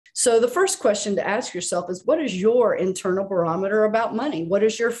So the first question to ask yourself is, what is your internal barometer about money? What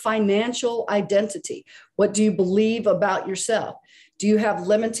is your financial identity? What do you believe about yourself? Do you have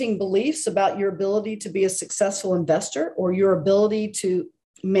limiting beliefs about your ability to be a successful investor or your ability to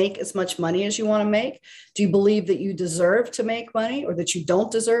make as much money as you want to make? Do you believe that you deserve to make money or that you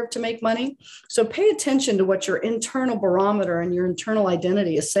don't deserve to make money? So pay attention to what your internal barometer and your internal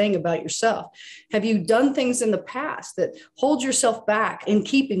identity is saying about yourself. Have you done things in the past that hold yourself back in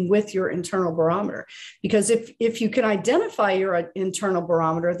keeping with your internal barometer? Because if you can identify your internal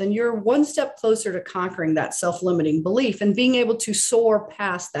barometer, then you're one step closer to conquering that self-limiting belief and being able to soar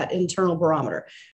past that internal barometer.